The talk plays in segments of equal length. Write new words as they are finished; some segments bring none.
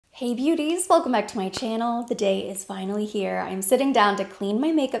Hey beauties, welcome back to my channel. The day is finally here. I'm sitting down to clean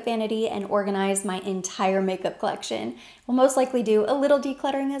my makeup vanity and organize my entire makeup collection. We'll most likely do a little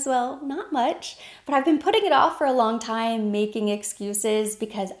decluttering as well, not much, but I've been putting it off for a long time, making excuses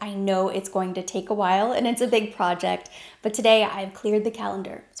because I know it's going to take a while and it's a big project. But today I've cleared the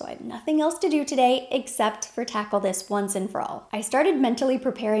calendar, so I have nothing else to do today except for tackle this once and for all. I started mentally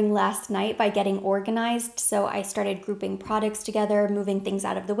preparing last night by getting organized, so I started grouping products together, moving things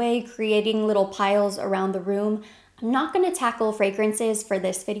out of the way, creating little piles around the room. I'm not going to tackle fragrances for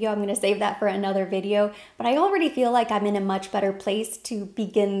this video. I'm going to save that for another video, but I already feel like I'm in a much better place to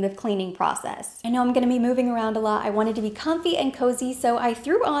begin the cleaning process. I know I'm going to be moving around a lot. I wanted to be comfy and cozy, so I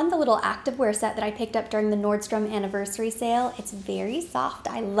threw on the little activewear set that I picked up during the Nordstrom anniversary sale. It's very soft.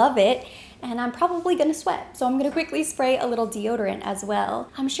 I love it. And I'm probably gonna sweat, so I'm gonna quickly spray a little deodorant as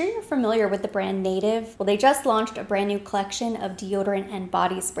well. I'm sure you're familiar with the brand Native. Well, they just launched a brand new collection of deodorant and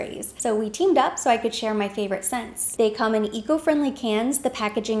body sprays. So we teamed up so I could share my favorite scents. They come in eco-friendly cans, the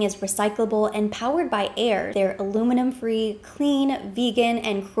packaging is recyclable and powered by air. They're aluminum-free, clean, vegan,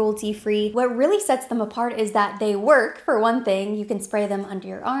 and cruelty-free. What really sets them apart is that they work, for one thing. You can spray them under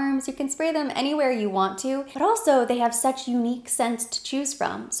your arms, you can spray them anywhere you want to, but also they have such unique scents to choose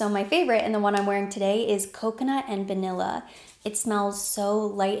from. So my favorite, and the one I'm wearing today, is coconut and vanilla. It smells so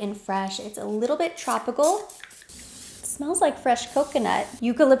light and fresh. It's a little bit tropical. It smells like fresh coconut.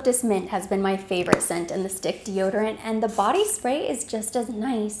 Eucalyptus mint has been my favorite scent in the stick deodorant, and the body spray is just as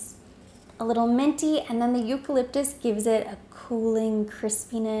nice. A little minty, and then the eucalyptus gives it a cooling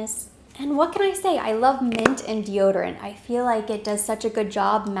crispiness. And what can I say? I love mint and deodorant. I feel like it does such a good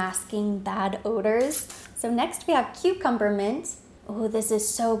job masking bad odors. So next we have cucumber mint. Oh, this is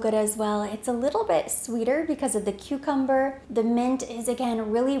so good as well. It's a little bit sweeter because of the cucumber. The mint is,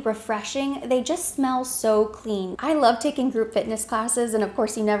 again, really refreshing. They just smell so clean. I love taking group fitness classes, and of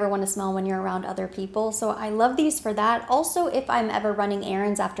course you never want to smell when you're around other people, so I love these for that. Also, if I'm ever running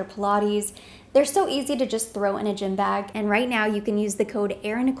errands after Pilates, they're so easy to just throw in a gym bag. And right now you can use the code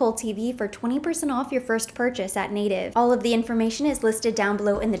ErinNicoleTV for 20% off your first purchase at Native. All of the information is listed down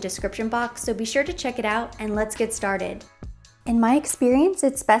below in the description box, so be sure to check it out, and let's get started. In my experience,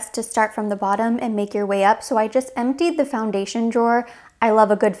 it's best to start from the bottom and make your way up, so I just emptied the foundation drawer. I love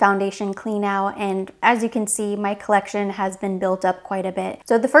a good foundation clean out, and as you can see, my collection has been built up quite a bit.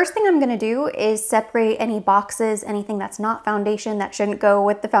 So the first thing I'm gonna do is separate any boxes, anything that's not foundation that shouldn't go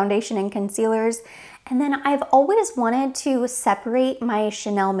with the foundation and concealers. And then I've always wanted to separate my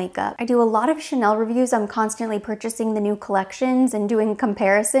Chanel makeup. I do a lot of Chanel reviews. I'm constantly purchasing the new collections and doing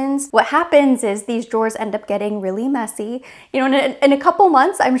comparisons. What happens is these drawers end up getting really messy. You know, in a couple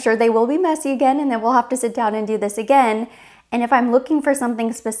months, I'm sure they will be messy again, and then we'll have to sit down and do this again. And if I'm looking for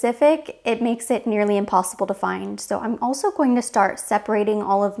something specific, it makes it nearly impossible to find. So I'm also going to start separating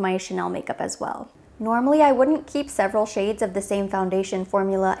all of my Chanel makeup as well. Normally, I wouldn't keep several shades of the same foundation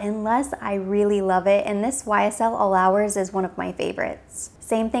formula unless I really love it, and this YSL All Hours is one of my favorites.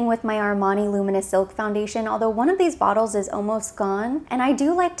 Same thing with my Armani Luminous Silk foundation, although one of these bottles is almost gone. And I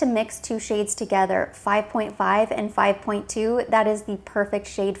do like to mix two shades together, 5.5 and 5.2. That is the perfect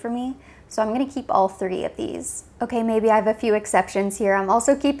shade for me. So I'm gonna keep all three of these. Okay, maybe I have a few exceptions here. I'm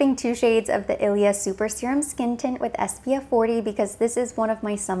also keeping two shades of the Ilia Super Serum Skin Tint with SPF 40 because this is one of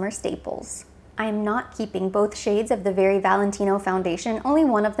my summer staples. I'm not keeping both shades of the Very Valentino foundation. Only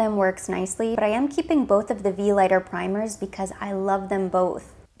one of them works nicely, but I am keeping both of the V-Lighter primers because I love them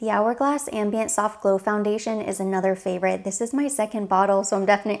both. The Hourglass Ambient Soft Glow foundation is another favorite. This is my second bottle, so I'm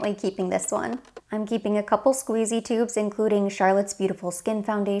definitely keeping this one. I'm keeping a couple squeezy tubes, including Charlotte's Beautiful Skin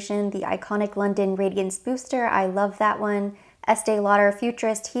Foundation, the iconic London Radiance Booster, I love that one, Estee Lauder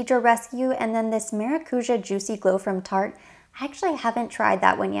Futurist Hydro Rescue, and then this Maracuja Juicy Glow from Tarte. I actually haven't tried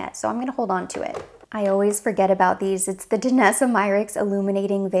that one yet, so I'm gonna hold on to it. I always forget about these. It's the Danessa Myricks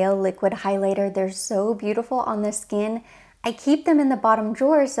Illuminating Veil Liquid Highlighter. They're so beautiful on the skin. I keep them in the bottom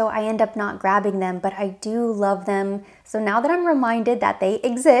drawer, so I end up not grabbing them, but I do love them. So now that I'm reminded that they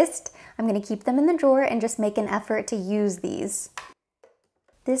exist, I'm gonna keep them in the drawer and just make an effort to use these.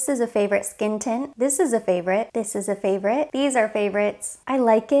 This is a favorite skin tint. This is a favorite. This is a favorite. These are favorites. I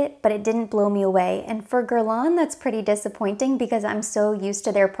like it, but it didn't blow me away. And for Guerlain, that's pretty disappointing because I'm so used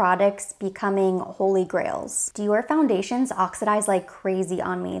to their products becoming holy grails. Dior foundations oxidize like crazy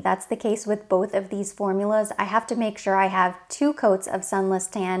on me. That's the case with both of these formulas. I have to make sure I have 2 coats of Sunless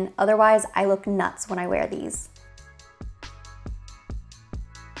Tan. Otherwise, I look nuts when I wear these.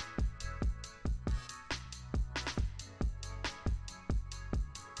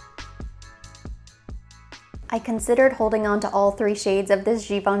 I considered holding on to all 3 shades of this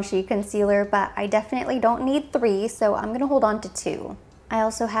Givenchy concealer, but I definitely don't need 3, so I'm gonna hold on to 2. I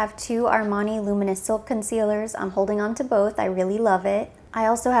also have two Armani Luminous Silk Concealers. I'm holding on to both. I really love it. I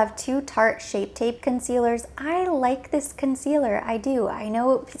also have two Tarte Shape Tape Concealers. I like this concealer. I do. I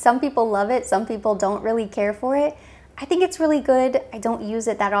know some people love it. Some people don't really care for it. I think it's really good. I don't use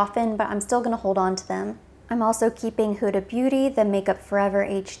it that often, but I'm still gonna hold on to them. I'm also keeping Huda Beauty, the Makeup Forever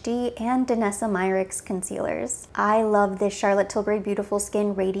HD, and Danessa Myricks concealers. I love this Charlotte Tilbury Beautiful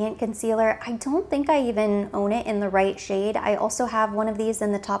Skin Radiant Concealer. I don't think I even own it in the right shade. I also have one of these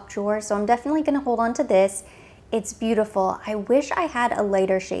in the top drawer, so I'm definitely gonna hold on to this. It's beautiful. I wish I had a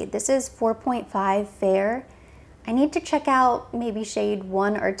lighter shade. This is 4.5 Fair. I need to check out maybe shade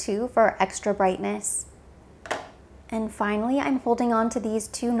 1 or 2 for extra brightness. And finally, I'm holding on to these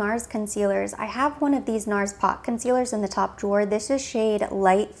two NARS concealers. I have one of these NARS Pot concealers in the top drawer. This is shade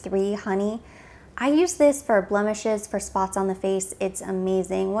Light 3 Honey. I use this for blemishes, for spots on the face. It's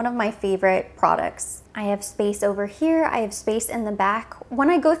amazing. One of my favorite products. I have space over here. I have space in the back. When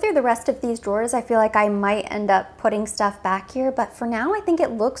I go through the rest of these drawers, I feel like I might end up putting stuff back here, but for now, I think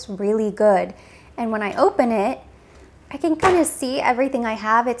it looks really good. And when I open it, I can kind of see everything I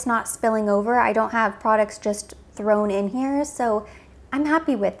have. It's not spilling over. I don't have products just thrown in here, so I'm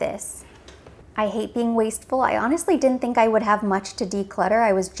happy with this. I hate being wasteful. I honestly didn't think I would have much to declutter.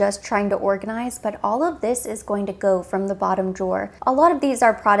 I was just trying to organize, but all of this is going to go from the bottom drawer. A lot of these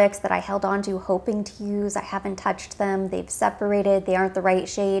are products that I held on to hoping to use. I haven't touched them. They've separated. They aren't the right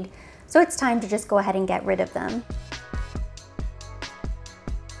shade. So it's time to just go ahead and get rid of them.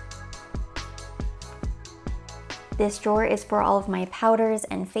 This drawer is for all of my powders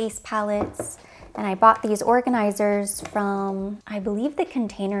and face palettes. And I bought these organizers from, I believe, the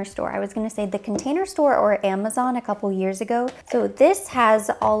Container Store. I was gonna say the Container Store or Amazon a couple years ago. So this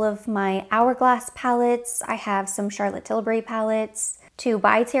has all of my Hourglass palettes. I have some Charlotte Tilbury palettes, two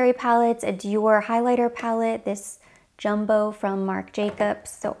By Terry palettes, a Dior highlighter palette, this Jumbo from Marc Jacobs.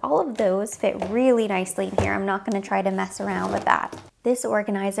 So all of those fit really nicely in here. I'm not gonna try to mess around with that. This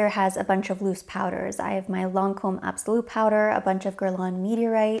organizer has a bunch of loose powders. I have my Lancome Absolute powder, a bunch of Guerlain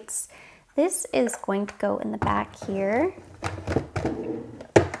Meteorites. This is going to go in the back here.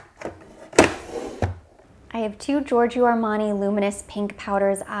 I have two Giorgio Armani Luminous Pink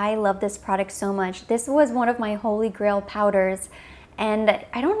powders. I love this product so much. This was one of my holy grail powders, and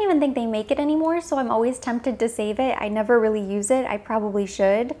I don't even think they make it anymore, so I'm always tempted to save it. I never really use it. I probably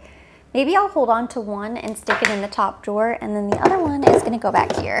should. Maybe I'll hold on to one and stick it in the top drawer, and then the other one is gonna go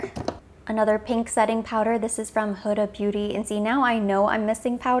back here. Another pink setting powder. This is from Huda Beauty. And see, now I know I'm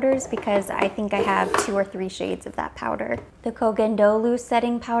missing powders because I think I have 2 or 3 shades of that powder. The Kogan Do loose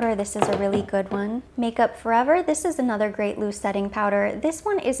setting powder. This is a really good one. Makeup Forever. This is another great loose setting powder. This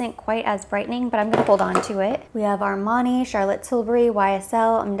one isn't quite as brightening, but I'm gonna hold on to it. We have Armani, Charlotte Tilbury,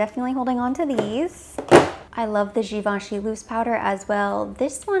 YSL. I'm definitely holding on to these. I love the Givenchy loose powder as well.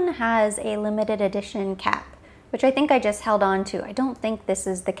 This one has a limited edition cap, which I think I just held on to. I don't think this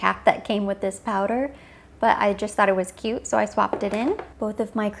is the cap that came with this powder, but I just thought it was cute, so I swapped it in. Both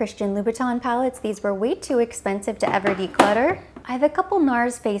of my Christian Louboutin palettes, these were way too expensive to ever declutter. I have a couple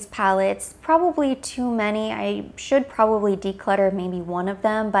NARS face palettes, probably too many. I should probably declutter maybe one of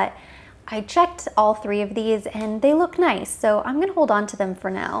them, but I checked all 3 of these and they look nice, so I'm gonna hold on to them for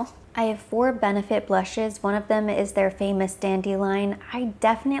now. I have 4 Benefit blushes. One of them is their famous Dandelion. I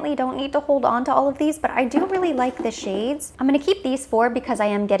definitely don't need to hold on to all of these, but I do really like the shades. I'm gonna keep these 4 because I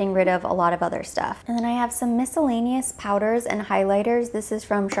am getting rid of a lot of other stuff. And then I have some miscellaneous powders and highlighters. This is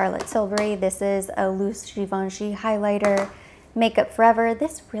from Charlotte Tilbury. This is a loose Givenchy highlighter. Makeup Forever.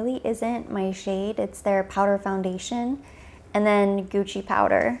 This really isn't my shade. It's their powder foundation. And then Gucci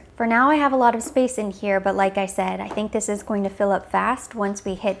powder. For now, I have a lot of space in here, but like I said, I think this is going to fill up fast once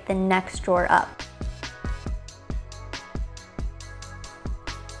we hit the next drawer up.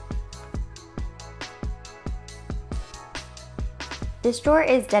 This drawer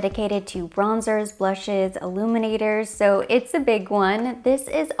is dedicated to bronzers, blushes, illuminators, so it's a big one. This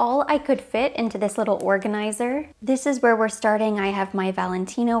is all I could fit into this little organizer. This is where we're starting. I have my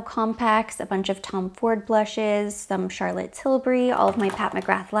Valentino compacts, a bunch of Tom Ford blushes, some Charlotte Tilbury, all of my Pat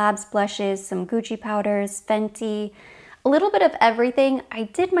McGrath Labs blushes, some Gucci powders, Fenty, a little bit of everything. I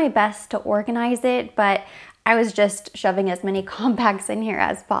did my best to organize it, but I was just shoving as many compacts in here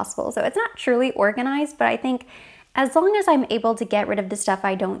as possible. So it's not truly organized, but I think as long as I'm able to get rid of the stuff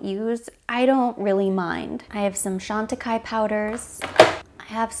I don't use, I don't really mind. I have some Chantecaille powders. I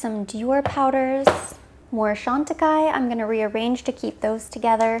have some Dior powders, more Chantecaille. I'm gonna rearrange to keep those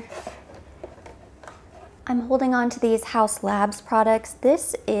together. I'm holding on to these House Labs products.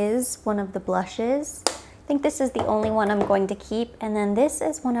 This is one of the blushes. I think this is the only one I'm going to keep. And then this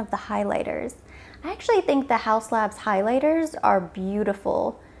is one of the highlighters. I actually think the Haus Labs highlighters are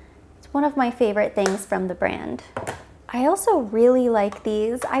beautiful. It's one of my favorite things from the brand. I also really like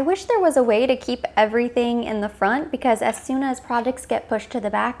these. I wish there was a way to keep everything in the front because as soon as products get pushed to the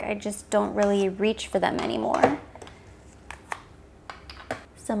back, I just don't really reach for them anymore.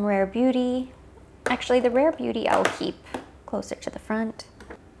 Some Rare Beauty. Actually, the Rare Beauty I'll keep closer to the front.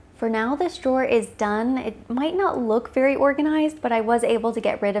 For now, this drawer is done. It might not look very organized, but I was able to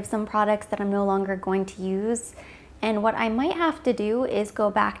get rid of some products that I'm no longer going to use. And what I might have to do is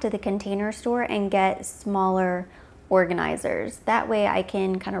go back to the Container Store and get smaller organizers. That way I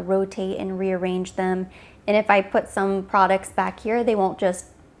can kind of rotate and rearrange them. And if I put some products back here, they won't just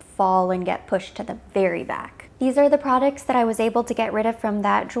fall and get pushed to the very back. These are the products that I was able to get rid of from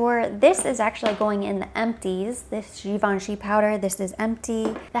that drawer. This is actually going in the empties. This Givenchy powder, this is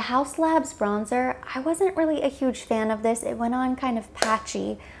empty. The Haus Labs bronzer, I wasn't really a huge fan of this. It went on kind of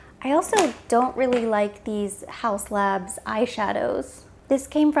patchy. I also don't really like these Haus Labs eyeshadows. This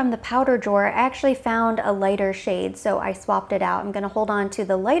came from the powder drawer. I actually found a lighter shade, so I swapped it out. I'm gonna hold on to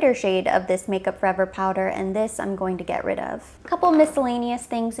the lighter shade of this Makeup Forever powder, and this I'm going to get rid of. A couple miscellaneous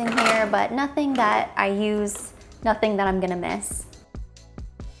things in here, but nothing that I use, nothing that I'm gonna miss.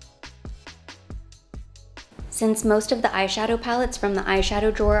 Since most of the eyeshadow palettes from the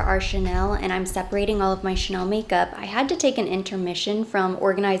eyeshadow drawer are Chanel and I'm separating all of my Chanel makeup, I had to take an intermission from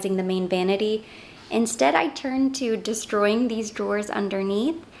organizing the main vanity. Instead, I turned to destroying these drawers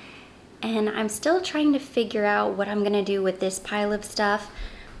underneath, and I'm still trying to figure out what I'm gonna do with this pile of stuff.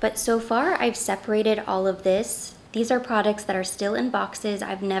 But so far, I've separated all of this. These are products that are still in boxes.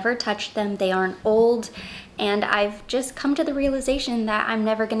 I've never touched them. They aren't old, and I've just come to the realization that I'm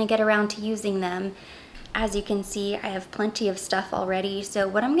never gonna get around to using them. As you can see, I have plenty of stuff already. So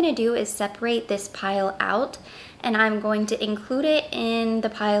what I'm gonna do is separate this pile out, and I'm going to include it in the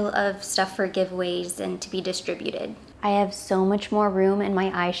pile of stuff for giveaways and to be distributed. I have so much more room in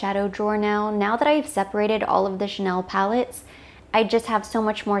my eyeshadow drawer now. Now that I've separated all of the Chanel palettes, I just have so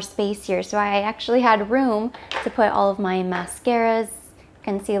much more space here. So I actually had room to put all of my mascaras,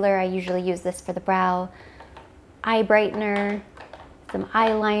 concealer, I usually use this for the brow, eye brightener, some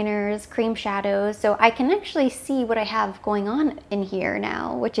eyeliners, cream shadows. So I can actually see what I have going on in here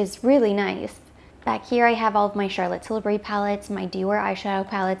now, which is really nice. Back here I have all of my Charlotte Tilbury palettes, my Dior eyeshadow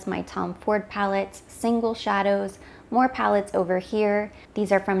palettes, my Tom Ford palettes, single shadows, more palettes over here.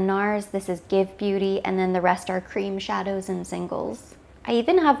 These are from NARS, this is Give Beauty, and then the rest are cream shadows and singles. I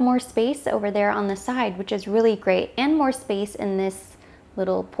even have more space over there on the side, which is really great, and more space in this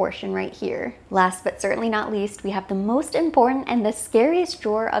little portion right here. Last but certainly not least, we have the most important and the scariest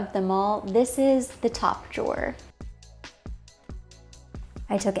drawer of them all. This is the top drawer.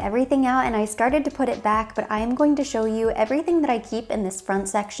 I took everything out and I started to put it back, but I am going to show you everything that I keep in this front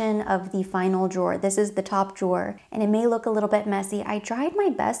section of the final drawer. This is the top drawer, and it may look a little bit messy. I tried my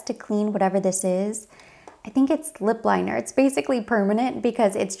best to clean whatever this is. I think it's lip liner. It's basically permanent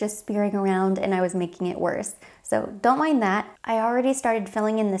because it's just spearing around and I was making it worse. So don't mind that. I already started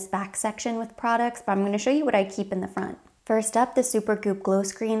filling in this back section with products, but I'm going to show you what I keep in the front. First up, the Supergoop Glow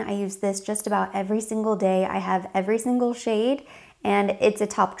Screen. I use this just about every single day. I have every single shade, and it's a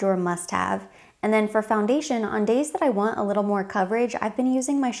top drawer must-have. And then for foundation, on days that I want a little more coverage, I've been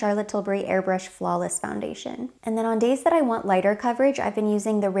using my Charlotte Tilbury Airbrush Flawless Foundation. And then on days that I want lighter coverage, I've been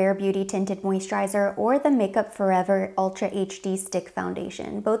using the Rare Beauty Tinted Moisturizer or the Makeup Forever Ultra HD Stick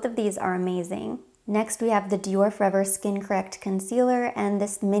Foundation. Both of these are amazing. Next, we have the Dior Forever Skin Correct Concealer and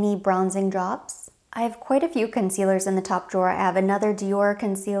this mini bronzing drops. I have quite a few concealers in the top drawer. I have another Dior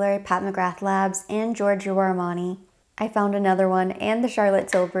concealer, Pat McGrath Labs, and Giorgio Armani. I found another one, and the Charlotte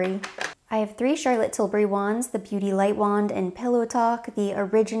Tilbury. I have 3 Charlotte Tilbury wands, the Beauty Light Wand in Pillow Talk, the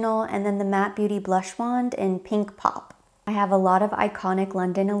original, and then the Matte Beauty Blush Wand in Pink Pop. I have a lot of iconic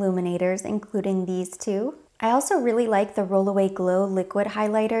London illuminators, including these 2. I also really like the Rollaway Glow liquid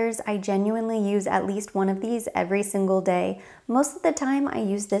highlighters. I genuinely use at least one of these every single day. Most of the time I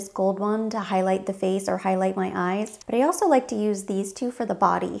use this gold one to highlight the face or highlight my eyes, but I also like to use these 2 for the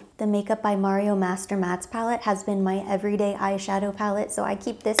body. The Makeup by Mario Master Mattes palette has been my everyday eyeshadow palette, so I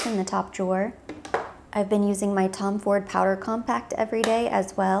keep this in the top drawer. I've been using my Tom Ford Powder Compact every day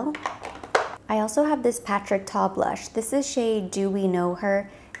as well. I also have this Patrick Ta blush. This is shade Do We Know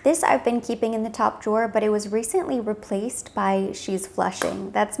Her. This I've been keeping in the top drawer, but it was recently replaced by She's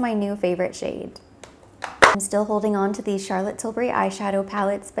Flushing. That's my new favorite shade. I'm still holding on to these Charlotte Tilbury eyeshadow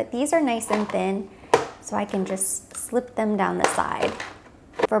palettes, but these are nice and thin, so I can just slip them down the side.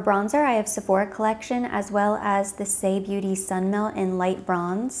 For bronzer, I have Sephora Collection as well as the Say Beauty Sun Melt in light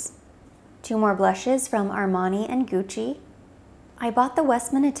bronze. 2 more blushes from Armani and Gucci. I bought the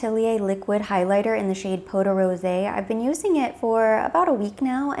Westman Atelier liquid highlighter in the shade Peau de Rosé. I've been using it for about a week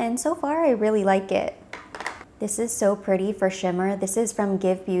now, and so far I really like it. This is so pretty for shimmer. This is from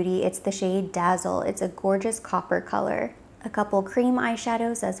Give Beauty. It's the shade Dazzle. It's a gorgeous copper color. A couple cream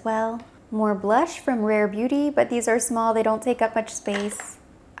eyeshadows as well. More blush from Rare Beauty, but these are small. They don't take up much space.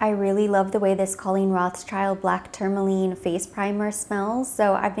 I really love the way this Colleen Rothschild Black Tourmaline face primer smells,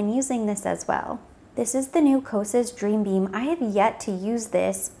 so I've been using this as well. This is the new Kosas Dream Beam. I have yet to use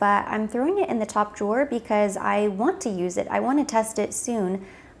this, but I'm throwing it in the top drawer because I want to use it. I want to test it soon.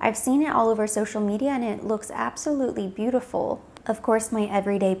 I've seen it all over social media and it looks absolutely beautiful. Of course, my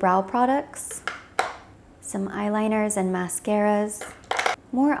everyday brow products, some eyeliners and mascaras,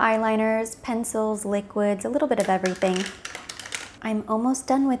 more eyeliners, pencils, liquids, a little bit of everything. I'm almost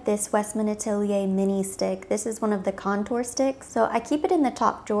done with this Westman Atelier mini stick. This is one of the contour sticks, so I keep it in the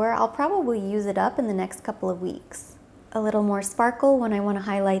top drawer. I'll probably use it up in the next couple of weeks. A little more sparkle when I want to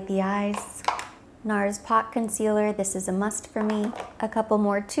highlight the eyes. NARS Pot Concealer, this is a must for me. A couple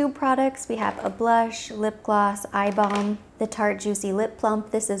more tube products. We have a blush, lip gloss, eye balm, the Tarte Juicy Lip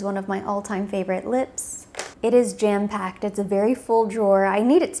Plump. This is one of my all-time favorite lips. It is jam-packed. It's a very full drawer. I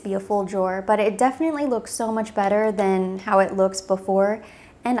need it to be a full drawer, but it definitely looks so much better than how it looks before.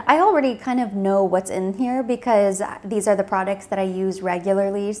 And I already kind of know what's in here because these are the products that I use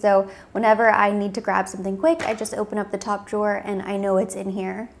regularly. So whenever I need to grab something quick, I just open up the top drawer and I know it's in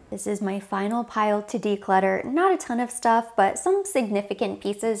here. This is my final pile to declutter. Not a ton of stuff, but some significant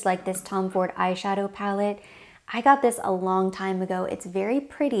pieces like this Tom Ford eyeshadow palette. I got this a long time ago. It's very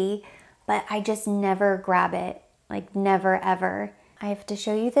pretty, but I just never grab it, like never ever. I have to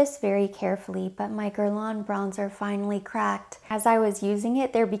show you this very carefully, but my Guerlain bronzer finally cracked. As I was using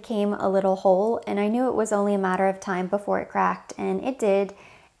it, there became a little hole, and I knew it was only a matter of time before it cracked, and it did.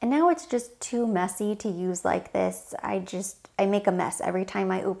 And now it's just too messy to use like this. I make a mess every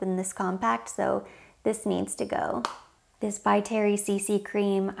time I open this compact, so this needs to go. This By Terry CC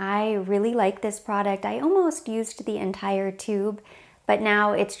Cream, I really like this product. I almost used the entire tube, but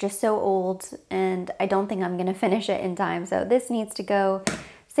now it's just so old and I don't think I'm gonna finish it in time, so this needs to go.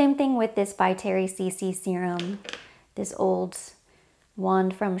 Same thing with this By Terry CC Serum, this old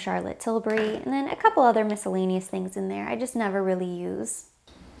wand from Charlotte Tilbury, and then a couple other miscellaneous things in there I just never really use.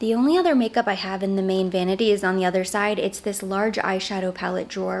 The only other makeup I have in the main vanity is on the other side. It's this large eyeshadow palette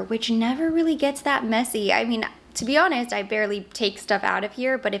drawer, which never really gets that messy. I mean, to be honest, I barely take stuff out of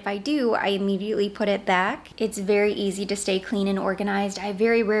here, but if I do, I immediately put it back. It's very easy to stay clean and organized. I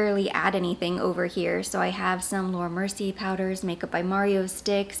very rarely add anything over here. So I have some Laura Mercier powders, Makeup by Mario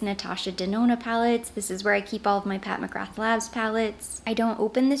sticks, Natasha Denona palettes. This is where I keep all of my Pat McGrath Labs palettes. I don't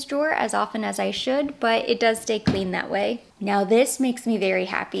open this drawer as often as I should, but it does stay clean that way. Now this makes me very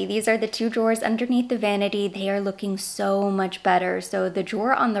happy. These are the two drawers underneath the vanity. They are looking so much better. So the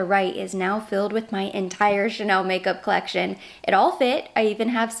drawer on the right is now filled with my entire Chanel makeup collection. It all fit. I even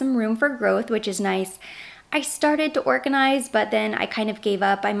have some room for growth, which is nice. I started to organize, but then I kind of gave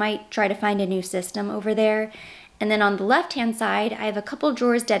up. I might try to find a new system over there. And then on the left-hand side, I have a couple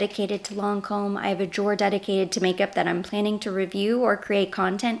drawers dedicated to Lancome. I have a drawer dedicated to makeup that I'm planning to review or create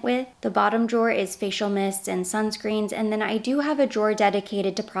content with. The bottom drawer is facial mists and sunscreens, and then I do have a drawer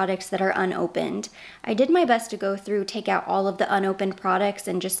dedicated to products that are unopened. I did my best to go through, take out all of the unopened products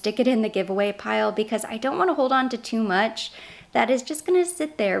and just stick it in the giveaway pile because I don't want to hold on to too much. That is just gonna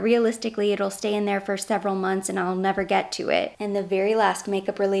sit there. Realistically, it'll stay in there for several months and I'll never get to it. And the very last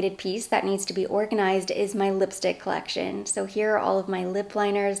makeup related piece that needs to be organized is my lipstick collection. So here are all of my lip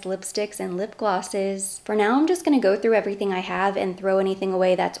liners, lipsticks, and lip glosses. For now, I'm just gonna go through everything I have and throw anything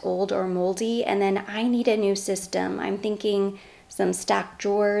away that's old or moldy, and then I need a new system. I'm thinking some stacked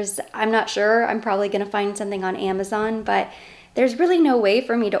drawers. I'm not sure, I'm probably gonna find something on Amazon, but there's really no way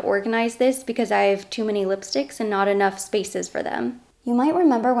for me to organize this because I have too many lipsticks and not enough spaces for them. You might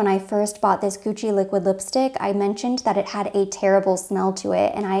remember when I first bought this Gucci liquid lipstick, I mentioned that it had a terrible smell to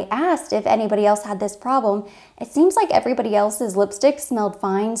it, and I asked if anybody else had this problem. It seems like everybody else's lipstick smelled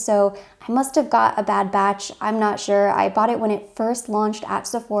fine, so I must have got a bad batch. I'm not sure. I bought it when it first launched at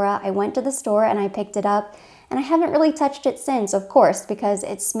Sephora. I went to the store and I picked it up, and I haven't really touched it since, of course, because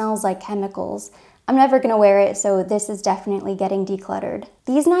it smells like chemicals. I'm never gonna wear it, so this is definitely getting decluttered.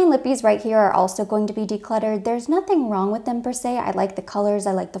 These 9 lippies right here are also going to be decluttered. There's nothing wrong with them per se. I like the colors,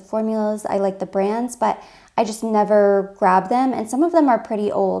 I like the formulas, I like the brands, but I just never grab them, and some of them are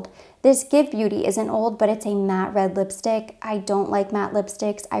pretty old. This Give Beauty isn't old, but it's a matte red lipstick. I don't like matte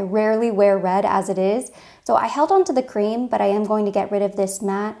lipsticks. I rarely wear red as it is, so I held on to the cream, but I am going to get rid of this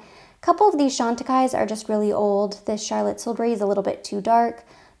matte. A couple of these Chantecailles are just really old. This Charlotte Tilbury is a little bit too dark.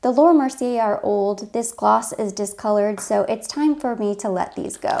 The Laura Mercier are old, this gloss is discolored, so it's time for me to let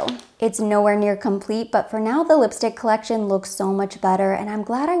these go. It's nowhere near complete, but for now the lipstick collection looks so much better, and I'm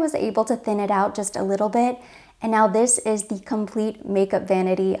glad I was able to thin it out just a little bit. And now this is the complete makeup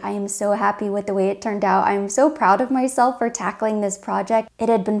vanity. I am so happy with the way it turned out. I'm so proud of myself for tackling this project. It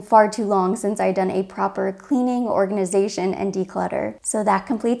had been far too long since I'd done a proper cleaning, organization, and declutter. So that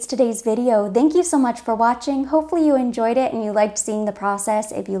completes today's video. Thank you so much for watching. Hopefully you enjoyed it and you liked seeing the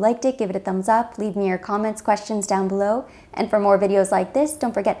process. If you liked it, give it a thumbs up. Leave me your comments, questions down below. And for more videos like this,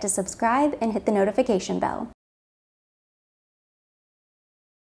 don't forget to subscribe and hit the notification bell.